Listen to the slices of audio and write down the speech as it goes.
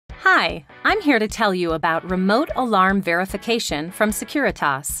Hi, I'm here to tell you about remote alarm verification from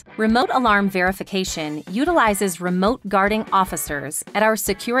Securitas. Remote alarm verification utilizes remote guarding officers at our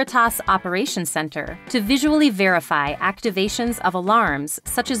Securitas Operations Center to visually verify activations of alarms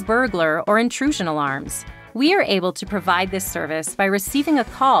such as burglar or intrusion alarms. We are able to provide this service by receiving a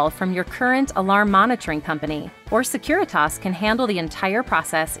call from your current alarm monitoring company, or Securitas can handle the entire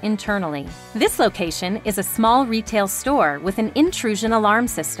process internally. This location is a small retail store with an intrusion alarm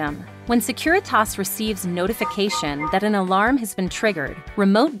system. When Securitas receives notification that an alarm has been triggered,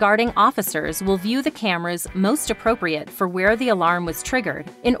 remote guarding officers will view the cameras most appropriate for where the alarm was triggered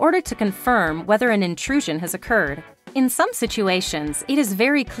in order to confirm whether an intrusion has occurred. In some situations, it is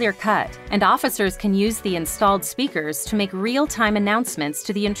very clear-cut, and officers can use the installed speakers to make real-time announcements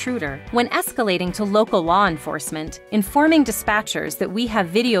to the intruder. When escalating to local law enforcement, informing dispatchers that we have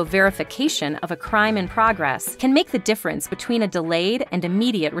video verification of a crime in progress can make the difference between a delayed and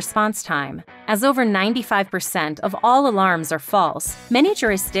immediate response time. As over 95% of all alarms are false, many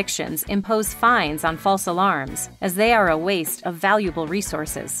jurisdictions impose fines on false alarms, as they are a waste of valuable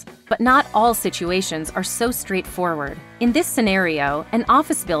resources. But not all situations are so straightforward. In this scenario, an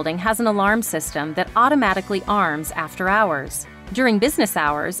office building has an alarm system that automatically arms after hours. During business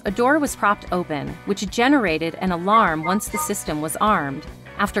hours, a door was propped open, which generated an alarm once the system was armed.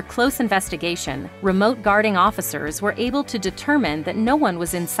 After close investigation, remote guarding officers were able to determine that no one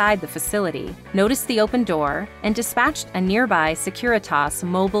was inside the facility, noticed the open door, and dispatched a nearby Securitas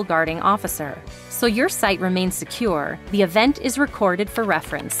mobile guarding officer. So your site remains secure, the event is recorded for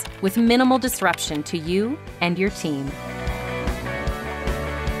reference, with minimal disruption to you and your team.